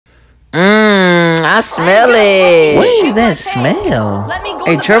smell it. What is that smell?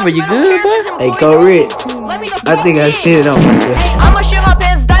 Hey, Trevor, you good, bro? Hey, go Rich. I think I shit on myself. I'ma shit my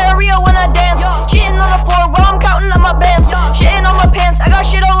pants, diarrhea when I dance. Shitting on the floor while I'm counting on my bands. Shitting on my pants, I got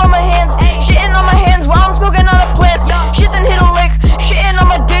shit all on my hands. Shitting on my hands while I'm smoking on a plant. Shit then hit a lick, shitting on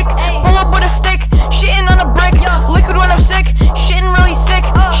my dick. Pull up with a stick, shitting on a brick. Liquid when I'm sick, shitting really sick.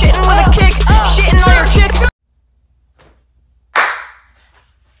 Shitting with a kick, shitting on your chick.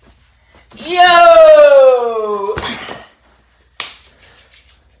 Yo!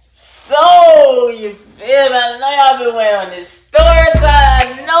 So, you feel me? I know y'all been waiting on this story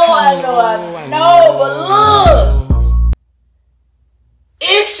time. I know, but look!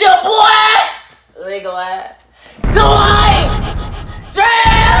 It's your boy! Legalize. Toohype!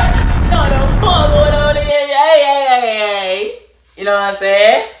 Trap! No, the fuck going on here? Hey. You know what I'm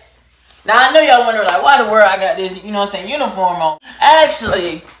saying? Now, I know y'all wonder, like, why the world I got this, you know what I'm saying, uniform on.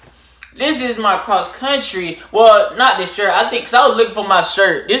 Actually, this is my cross country. Well, not this shirt. I think, because I was looking for my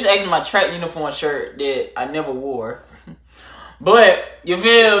shirt. This is actually my track uniform shirt that I never wore. But, you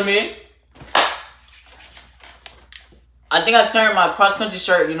feel me? I think I turned my cross country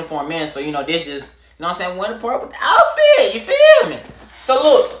shirt uniform in. So, you know, this is, you know what I'm saying, went apart with the outfit. You feel me? So,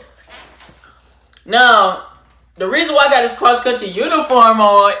 look. Now, the reason why I got this cross country uniform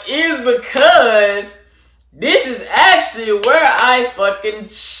on is because this is actually where I fucking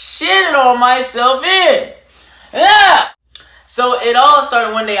shitted on myself in. Yeah. So it all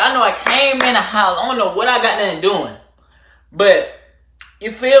started one day. I know I came in the house. I don't know what I got done doing. But,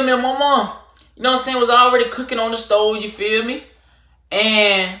 you feel me? My mom, you know what I'm saying, was already cooking on the stove. You feel me?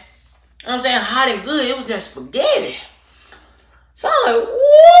 And, you know what I'm saying, hot and good. It was that spaghetti. So I'm like,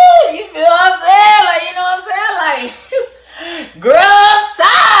 woo, you feel what I'm saying? Like, you know what I'm saying? Like, girl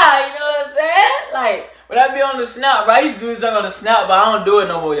time, you know what I'm saying? Like, when I be on the snap, bro, I used to do this on the snap, but I don't do it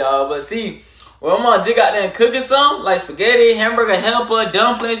no more, y'all. But see, when my mom just got there and cooking something, like spaghetti, hamburger helper,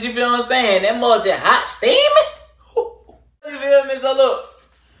 dumplings, you feel what I'm saying? That mother just hot steaming. You feel me? So look,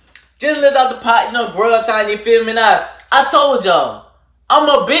 just lift out the pot, you know, grill time, you feel me? Now, I told y'all, I'm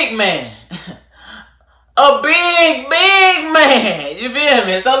a big man. A big man. You feel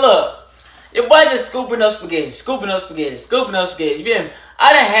me? So look, your boy just scooping up spaghetti, you feel me?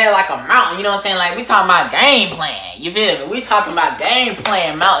 I done had like a mountain, you know what I'm saying? Like, we talking about game plan, you feel me? We talking about game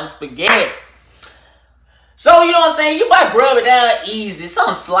plan, mountain spaghetti. So, you know what I'm saying? You might rub it down easy,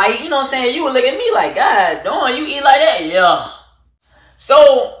 something slight, you know what I'm saying? You would look at me like, God, darn, you eat like that? Yeah.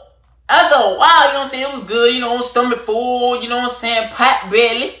 So, after a while, you know what I'm saying? It was good, you know, stomach full, you know what I'm saying? Pot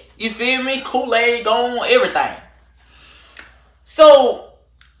belly, you feel me? Kool-Aid gone, everything. So,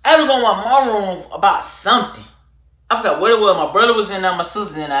 I was going to my mom's room about something. I forgot what it was. My brother was in there, my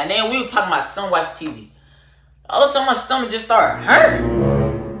sister in there, and then we were talking about son watch TV. All of a sudden, my stomach just started hurting.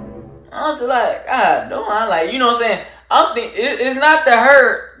 I was just like, God, don't I like, you know what I'm saying? I'm thinking it's not the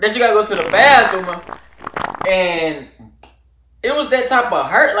hurt that you gotta go to the bathroom, and it was that type of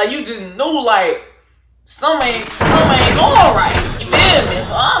hurt. Like, you just knew like something ain't going right. You feel me?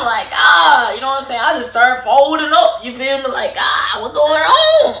 So I'm like, ah, you know what I'm saying? I just started folding up. You feel me? Like, ah, what's going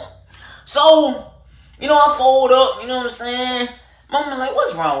on? So, you know, I fold up, you know what I'm saying? Mama like,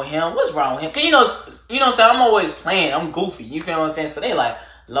 what's wrong with him? What's wrong with him? Cause you know what I'm saying? I'm always playing. I'm goofy. You feel what I'm saying? So they like,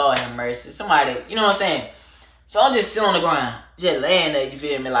 Lord have mercy. Somebody, you know what I'm saying? So I'm just sitting on the ground, just laying there, you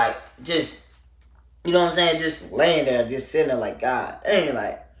feel me? Like, just, you know what I'm saying? Just laying there, just sitting there like, God dang,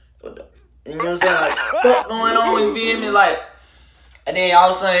 like, what the, you know what I'm saying? Like, what going on, you feel me? Like, and then all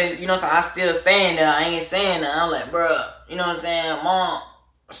of a sudden, you know what I'm saying? I still staying there. I ain't saying that. I'm like, bruh, you know what I'm saying? Mom,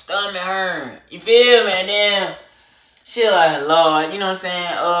 stomach hurt. You feel me? And then she like, Lord, you know what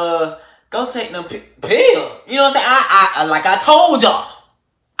I'm saying? Go take them pill. You know what I'm saying? I like I told y'all,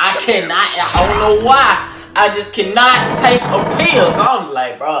 I don't know why. I just cannot take a pill. So I was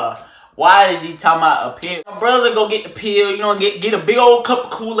like, bro, why is he talking about a pill? My brother go get the pill, you know, get a big old cup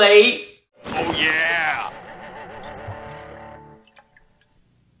of Kool-Aid. Oh yeah.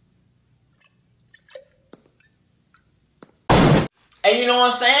 And you know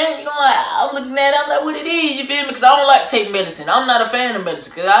what I'm saying? You know what? I'm looking at it, I'm like, what it is? You feel me? Because I don't like taking medicine. I'm not a fan of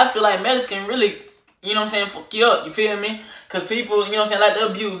medicine. Because I feel like medicine can really, you know what I'm saying, fuck you up. You feel me? Because people, you know what I'm saying, like to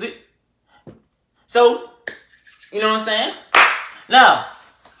abuse it. So, you know what I'm saying? Now,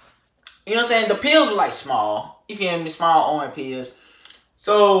 you know what I'm saying? The pills were like small. You feel me? Small orange pills.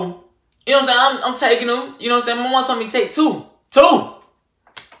 So, you know what I'm saying? I'm taking them. You know what I'm saying? My mom told me to take two.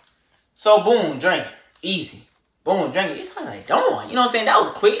 So, boom, drink it. Easy. Boom, drink it. I was like, darn. You know what I'm saying? That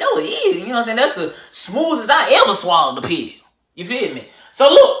was quick. That was easy. You know what I'm saying? That's the smoothest I ever swallowed the pill. You feel me? So,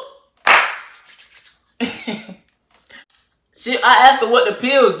 look. I asked her what the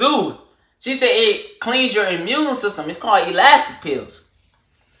pills do. She said it cleans your immune system. It's called elastic pills.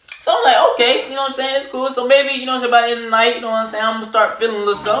 So I'm like, okay, you know what I'm saying? It's cool. So maybe, you know what I'm saying, by the end of the night, you know what I'm saying, I'm going to start feeling a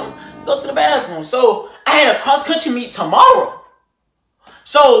little something. Go to the bathroom. So I had a cross-country meet tomorrow.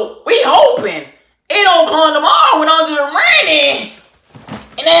 So we hoping it don't come tomorrow when I'm just running.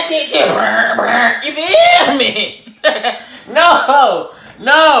 And that's it, just you feel me?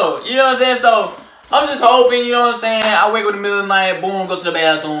 No, you know what I'm saying? So I'm just hoping, you know what I'm saying, I wake up in the middle of the night, boom, go to the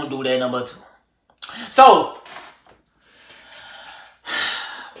bathroom, do that number 2. So,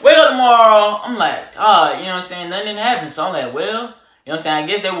 wake up tomorrow, I'm like, you know what I'm saying, nothing happened. So I'm like, well, you know what I'm saying, I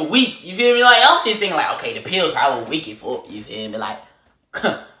guess they were weak, you feel me? Like, I'm just thinking like, okay, the pills probably weak it for, you feel me? Like,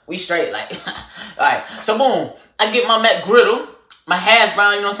 we straight, like, alright. So boom, I get my McGriddle, my hash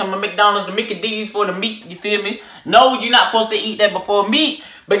brown, you know what I'm saying, my McDonald's, the Mickey D's for the meat, you feel me? No, you're not supposed to eat that before meat,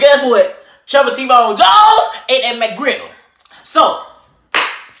 but guess what? Trevor T-Bone Jones ate that McGriddle. So,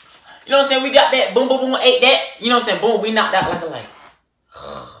 you know what I'm saying, we got that, boom, boom, boom, ate that, you know what I'm saying, boom, we knocked out like a light.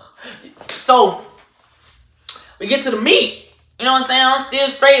 So, we get to the meat, you know what I'm saying, I'm still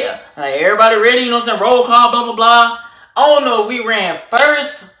straight, like, everybody ready, you know what I'm saying, roll call, blah, blah, blah. I don't know if we ran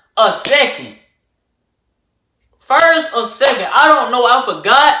first or second. First or second, I don't know, I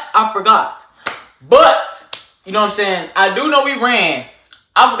forgot. But, you know what I'm saying, I do know we ran.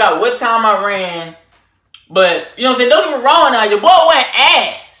 I forgot what time I ran. But, you know what I'm saying, don't get me wrong now, your boy went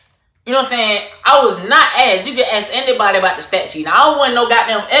ass. You know what I'm saying, I was not ass. You can ask anybody about the stat sheet. Now, I wasn't no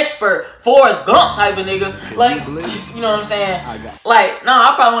goddamn expert, Forrest Gump type of nigga. Like, you know what I'm saying, like, no,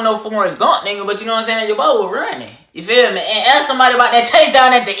 I probably wasn't no Forrest Gump nigga, but you know what I'm saying, your boy was running. You feel me? And ask somebody about that chase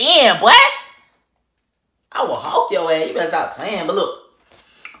down at the end, boy. I will hawk your ass. You better stop playing. But look,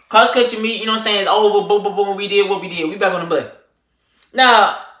 cross country meet, you know what I'm saying, it's over. Boom, boom, boom. We did what we did. We back on the bus.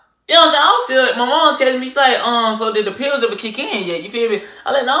 Now, you know what I'm saying, I was still, my mom tells me, she's like, so did the pills ever kick in yet? You feel me?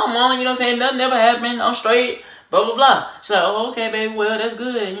 I'm like, no, mom, you know what I'm saying, nothing ever happened. I'm straight. Blah, blah, blah. She's like, oh, okay, baby. Well, that's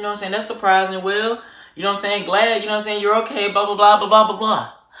good. You know what I'm saying? That's surprising. Well, you know what I'm saying? Glad, you know what I'm saying? You're okay. Blah, blah, blah, blah, blah, blah,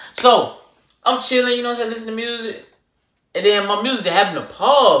 blah. So, I'm chilling, you know what I'm saying? Listening to music. And then my music happened to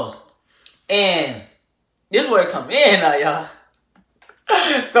pause. And this is where it come in now, y'all.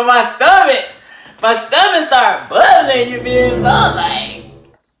 So my stomach started bubbling, you feel me? So I'm like,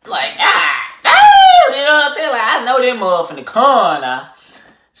 you know what I'm saying? Like, I know them motherfucking corn now.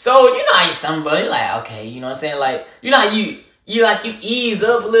 So, you know how your stomach bubble, you're like, okay, you know what I'm saying? Like, you know how you ease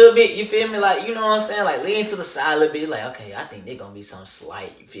up a little bit, you feel me? Like, you know what I'm saying? Like, lean to the side a little bit, like, okay, I think they're gonna be something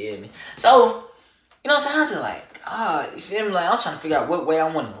slight, you feel me? So, you know what I'm saying? I'm just like, you feel me? Like, I'm trying to figure out what way I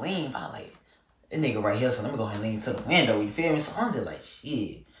want to lean. But I'm like, this nigga right here, so let me go ahead and lean to the window, you feel me? So I'm just like,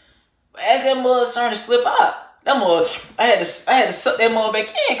 shit. But as that mother started to slip out, that mother, I had to suck that mother back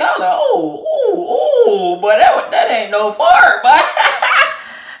in. Cause I was like, ooh, but that ain't no fart, but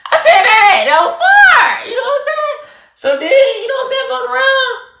I said that ain't no fart, you know what I'm saying? So then, you know what I'm saying, fuck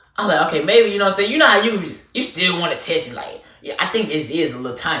around. I'm like, okay, maybe, you know what I'm saying, you know how you still want to test it, like, yeah, I think this is a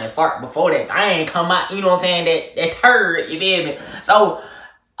little tiny fart before that thing come out, you know what I'm saying, that turd, you feel me? So,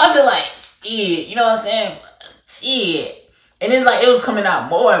 I'm just like, shit, you know what I'm saying? Shit. And it's like, it was coming out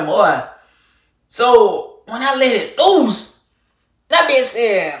more and more. So, when I let it loose, that bitch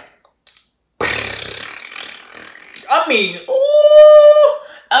said, but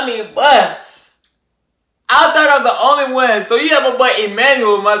I thought I was the only one. So, you have my boy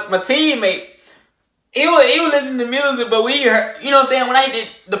Emmanuel, my teammate. He was listening to music, but we heard, you know what I'm saying, when I hit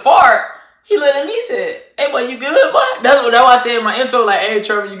the fart, he looked at me and said, hey, boy, you good, boy? That's what I said in my intro, like, hey,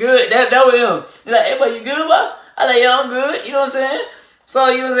 Trevor, you good? That was him. He's like, hey, boy, you good, boy? I like, yeah, I'm good, you know what I'm saying? So,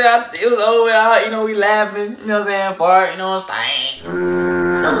 you know what I'm saying, it was over out, you know, we laughing, you know what I'm saying, fart, you know, stank. So,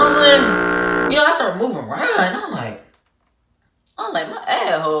 I'm saying, you know, I started moving around, I'm like, my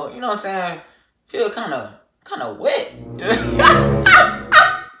asshole, you know what I'm saying, feel kind of wet. I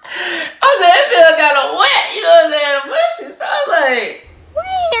said, it feel kind of wet, you know what I'm saying, mushy. So, I'm like, Wait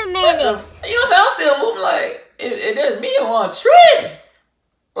a minute. you know what I'm saying, I'm still moving like, it doesn't mean on a trip.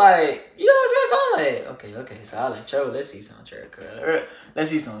 Like, you know what I'm saying? So I'm like, okay. So I like, Trevor, let's see some, Trevor. Let's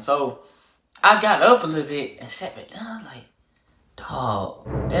see some. So I got up a little bit and sat back down. I'm like, dog,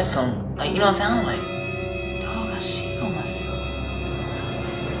 that's some, like, you know what I'm saying? I'm like, dog, I shit on myself.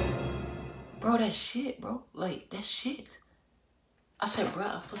 Bro, that shit, bro. Like, that shit. I said, bro,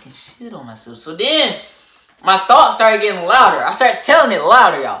 I fucking shit on myself. So then my thoughts started getting louder. I started telling it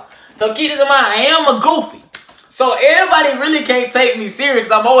louder, y'all. So keep this in mind, I am a goofy. So everybody really can't take me serious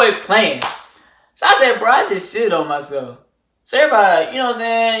because I'm always playing. So I said, bro, I just shit on myself. So everybody, you know what I'm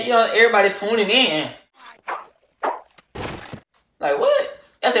saying? You know, everybody tuning in. Like, what?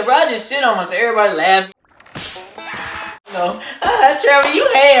 I said, bro, I just shit on myself. Everybody laughing. No, Trevor, you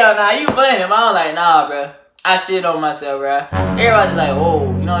hell nah, you funny. I was like, nah, bro. I shit on myself, bro. Everybody's like, whoa,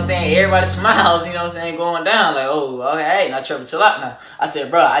 you know what I'm saying? Everybody smiles, you know what I'm saying? Going down, like, oh, okay, hey, now Trevor, chill out now. I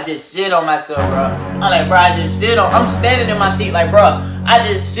said, bro, I just shit on myself, bro. I'm like, bro, I just shit on. I'm standing in my seat, like, bro, I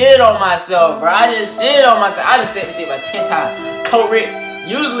just shit on myself, bro. I just shit on myself. I just said this shit about 10 times. Correct.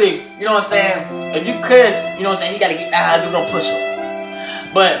 Usually, you know what I'm saying? If you cuss, you know what I'm saying? You gotta get down, do no push up.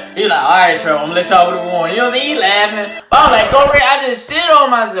 But he like, alright, Trevor, I'm gonna let y'all with the one. You know what I'm saying? He laughing. But I'm like, go Rick, I just shit on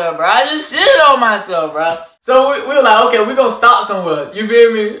myself, bro. I just shit on myself, bro. So we were like, okay, we gonna stop somewhere. You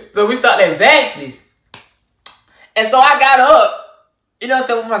feel me? So we stopped at Zaxby's. And so I got up, you know what I'm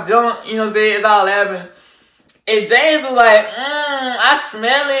saying, with my junk, you know what I'm saying? It's all laughing. And James was like, I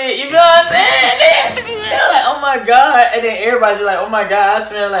smell it. You know what I'm saying? They were like, oh my God. And then everybody's just like, oh my God, I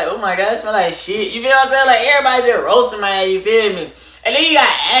smell like, oh my God, I smell like shit. You feel what I'm saying? Like everybody just roasting my ass, you feel me? And then you got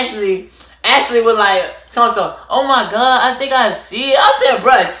Ashley. Ashley was like, telling herself, oh my God, I think I see it. I said,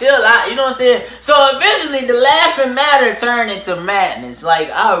 bro, chill out. You know what I'm saying? So eventually the laughing matter turned into madness. Like,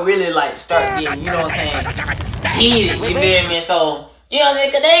 I really like start getting, you know what I'm saying, heated. You feel me? So, you know what I'm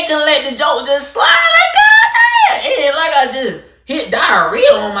saying? Because they couldn't let the joke just slide like that. It ain't like I just hit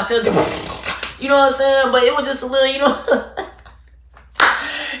diarrhea on myself. You know what I'm saying? But it was just a little, you know,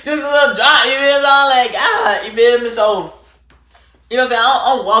 just a little drop. You feel me? I'm like, God, you feel me? So, you know what I'm saying?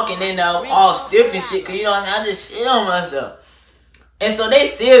 I'm walking in there all stiff and shit, cause you know what I'm saying? I just shit on myself. And so they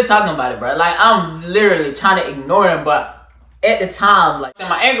still talking about it, bro. Like, I'm literally trying to ignore them, but at the time, like,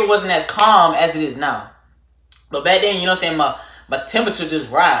 my anger wasn't as calm as it is now. But back then, you know what I'm saying? My temperature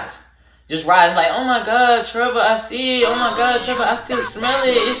just rise. Just rise, like, oh my God, Trevor, I see it. Oh my God, Trevor, I still smell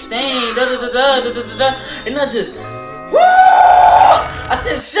it. It's stained, da da da da da da da. And I just, woo! I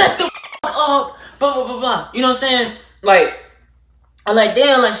said, shut the up, blah, blah, blah, blah. You know what I'm saying? Like, I'm like,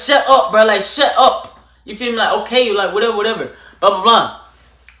 damn, like, shut up, bro. Like, shut up. You feel me? Like, okay, like, whatever, whatever. Blah, blah, blah.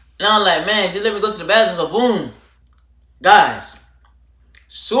 And I'm like, man, just let me go to the bathroom. So, boom. Guys,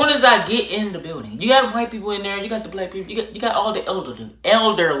 soon as I get in the building, you got white people in there. You got the black people. You got all the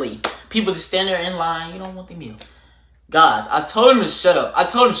elderly people just stand there in line. You don't want the meal. Guys, I told him to shut up. I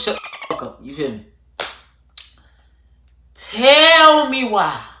told him to shut the fuck up. You feel me? Tell me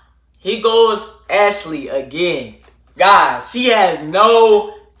why. Here goes Ashley again. Guys, she has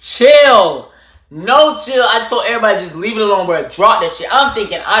no chill. No chill. I told everybody just leave it alone, bro. Drop that shit. I'm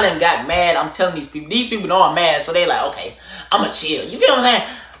thinking I done got mad. I'm telling these people know I'm mad. So they like, okay, I'ma chill. You feel what I'm saying?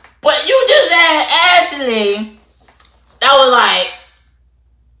 But you just had Ashley that was like,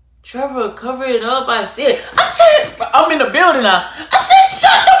 Trevor, cover it up. I said, I'm in the building now. I said,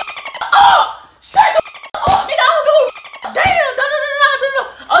 shut the up. Shut the up. Nigga, I don't go. Damn.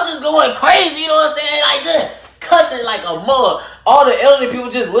 I was just going crazy. You know what I'm saying? Like, just cussing like a mug. All the elderly people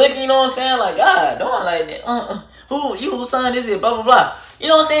just looking, you know what I'm saying? Like, God, don't like that. Who son this is, blah, blah, blah. You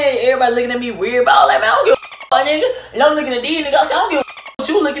know what I'm saying? Everybody looking at me weird, but I was like, man, I don't give a nigga. And I'm looking at these niggas. I said, I don't give a what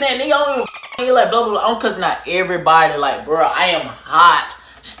you looking at, nigga. I don't give a nigga. Like, blah, blah, blah. I'm cussing out everybody. Like, bro, I am hot.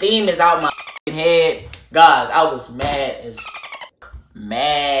 Steam is out my head. Guys, I was mad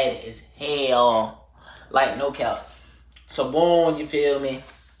as hell. Like, no cap. So, boom, you feel me?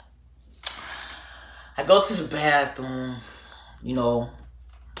 I go to the bathroom, you know,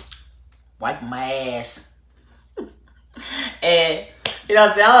 wipe my ass. And, you know what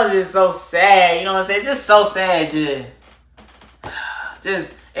I'm saying? I was just so sad, you know what I'm saying? Just so sad,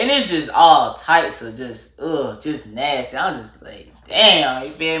 just, and it's just all types of just nasty. I'm just like, damn, you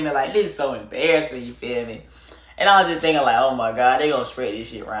feel me? Like, this is so embarrassing, you feel me? And I was just thinking like, oh my God, they gonna spread this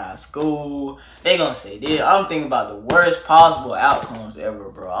shit around school. They gonna say this. I'm thinking about the worst possible outcomes ever,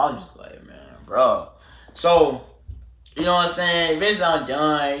 bro. I'm just like, man, bro. So, you know what I'm saying? Eventually I'm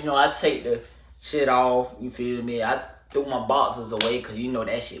done. You know, I take the shit off. You feel me? I threw my boxes away because you know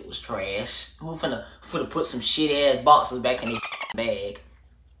that shit was trash. Who finna put some shit ass boxes back in the bag?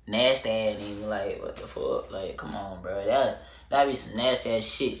 Nasty ass nigga. Like, what the fuck? Like, come on, bro. That be some nasty ass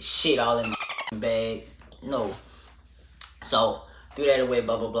shit all in the bag. No. So, threw that away,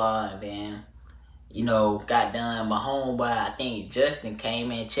 blah, blah, blah. And then, you know, got done. My homeboy, I think Justin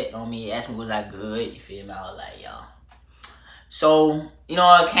came in, checked on me, asked me was I good. You feel me? I was like, yo. So, you know,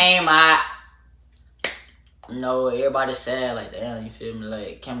 I came out. You know, everybody sad, like, damn, you feel me?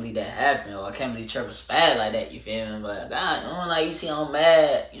 Like, can't believe that happened. Or I can't believe Trevor spat like that, you feel me? But, God, you know, like, you see I'm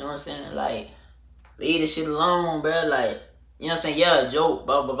mad. You know what I'm saying? Like, leave this shit alone, bro. Like, you know what I'm saying? Yeah, joke,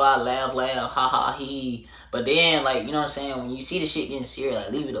 blah, blah, blah, laugh, ha, ha, he. But then, like, you know what I'm saying? When you see the shit getting serious,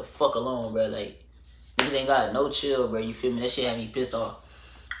 like, leave it the fuck alone, bro. Like, niggas ain't got no chill, bro. You feel me? That shit had me pissed off.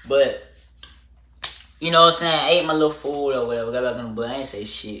 But, you know what I'm saying? I ate my little food or whatever. Got back on the bus. I ain't say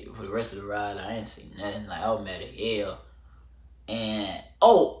shit for the rest of the ride. Like, I ain't say nothing. Like, I was mad as hell. And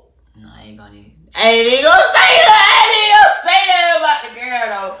oh, no, I ain't gonna say that about the girl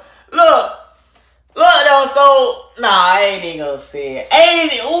though. Look though. So nah, I ain't even gonna say it.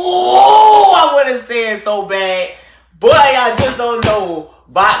 Ooh, I wouldn't say it so bad, but I just don't know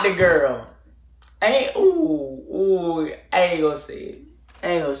about the girl. I ain't gonna say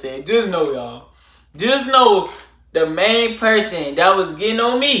it. Just know, y'all. Just know the main person that was getting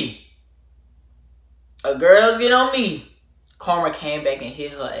on me, a girl that was getting on me, karma came back and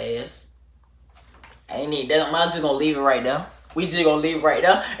hit her ass. I'm just gonna leave it right there. We just gonna leave it right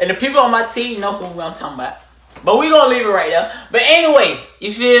there. And the people on my team know who I'm talking about. But we gonna leave it right there. But anyway,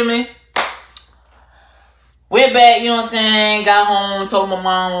 you feel me? Went back, you know what I'm saying? Got home, told my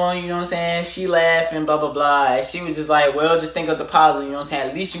mama, you know what I'm saying? She laughing, blah, blah, blah. And she was just like, well, just think of the positive, you know what I'm saying?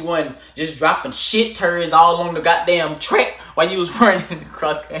 At least you wasn't just dropping shit turds all along the goddamn track while you was running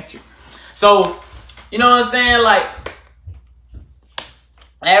across country. So, you know what I'm saying? Like,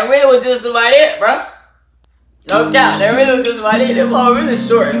 that really was just about it, bro. No doubt, that really was just about it. That was really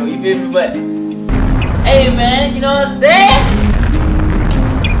short, though, you feel me? But, hey, man, you know what I'm saying?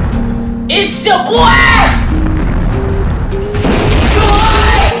 It's your boy!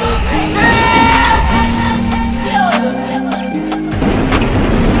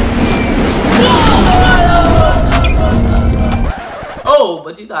 Oh,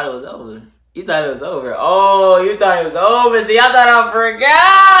 but you thought it was over. You thought it was over. Oh, you thought it was over. See, y'all thought I forgot.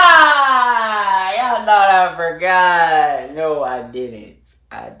 Y'all thought I forgot. No, I didn't.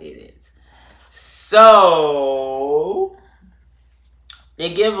 I didn't. So,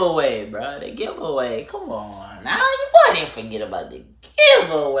 the giveaway, bro. The giveaway. Come on. Now, you boy didn't forget about the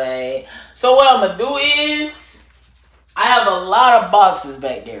giveaway. So, what I'm going to do is, I have a lot of boxes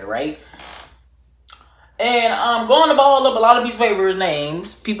back there, right? And I'm going to ball up a lot of these papers,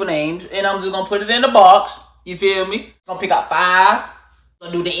 people names, and I'm just going to put it in the box. You feel me? I'm going to pick out 5.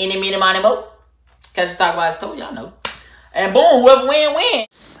 Going to do the any, meeny, miny, mo. Catch the talk about his toe, y'all know. And boom, whoever win.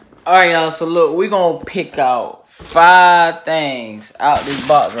 All right, y'all. So look, we're going to pick out 5 things out this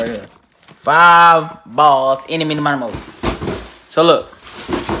box right here. 5 balls, any, meeny, miny, mo. So look.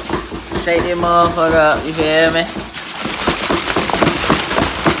 Shake this motherfucker up, you feel me?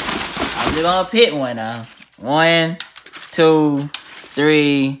 I'm just gonna pick one now. 1, 2,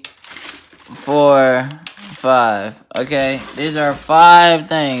 3, 4, 5. Okay, these are 5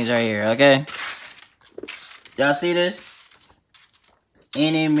 things right here. Okay, y'all see this?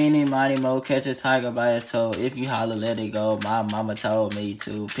 Any, mini, mighty, mo, catch a tiger by his toe. If you holler, let it go. My mama told me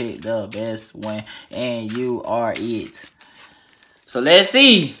to pick the best one, and you are it. So let's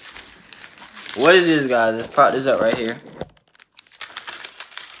see. What is this, guys? Let's prop this up right here.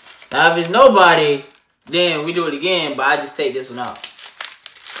 Now, if it's nobody, then we do it again, but I just take this one out.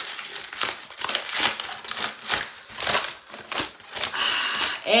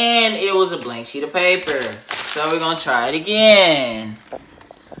 And it was a blank sheet of paper. So we're going to try it again.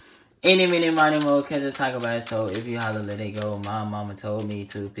 Any, mini, money, mo, catch a tiger by his toe. If you holler, let it go. My mama told me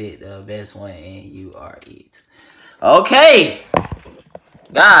to pick the best one, and you are it. Okay.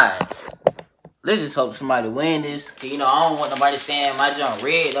 Guys. Let's just hope somebody win this. You know, I don't want nobody saying my junk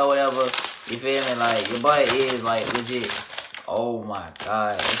red or whatever. You feel me? Like, your boy is, like, legit. Oh, my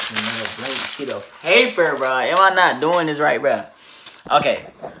God. That's another blank sheet of paper, bro. Am I not doing this right, bro? Okay.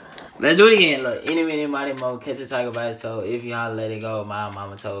 Let's do it again. Look. Any, mini, mighty, mo, catch a tiger by his toe. If you holler, let it go. My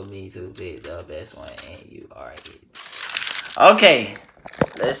mama told me to pick the best one, and you are it. Okay.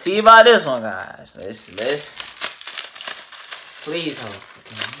 Let's see about this one, guys. Let's. Please hope.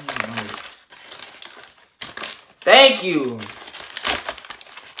 Thank you.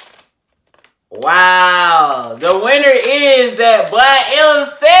 Wow. The winner is that Black M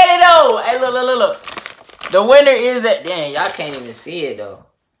said it though. Hey, look. The winner is that. Dang, y'all can't even see it though.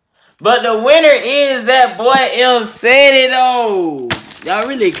 But the winner is that boy M said it though. Y'all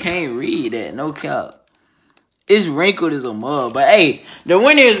really can't read that. No cap. It's wrinkled as a mug. But hey, the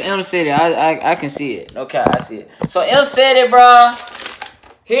winner is M said it. I can see it. No cap, I see it. So M said it, bro.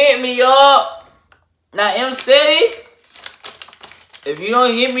 Hit me up. Now, M City, if you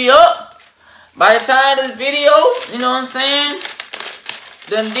don't hit me up, by the time this video, you know what I'm saying,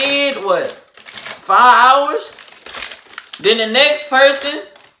 done did, what, 5 hours? Then the next person,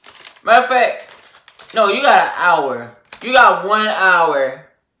 matter of fact, no, you got an hour. You got 1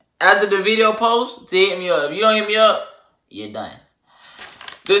 hour after the video post to hit me up. If you don't hit me up, you're done.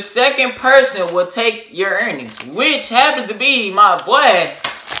 The second person will take your earnings, which happens to be my boy,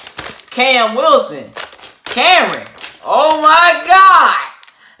 Cam Wilson. Cameron. Oh my God.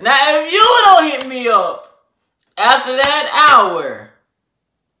 Now if you don't hit me up after that hour,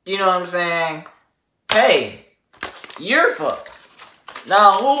 you know what I'm saying? Hey, you're fucked.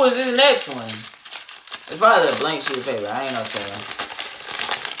 Now, who is this next one? It's probably a blank sheet of paper. I ain't no telling.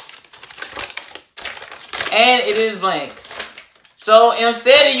 And it is blank. So,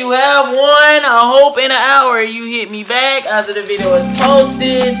 Mcedi, you have won. I hope in an hour you hit me back after the video is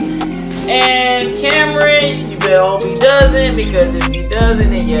posted. And Cameron, you better hope he doesn't, because if he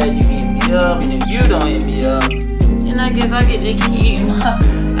doesn't, then yeah, you hit me up. And if you don't hit me up, then I guess I get to keep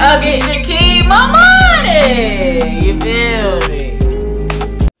my money. You feel me?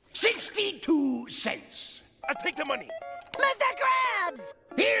 62 cents. I'll take the money. Mr. Krabs!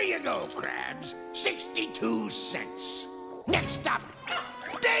 Here you go, Krabs. 62 cents. Next up,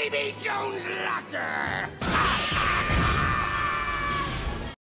 Davy Jones' locker.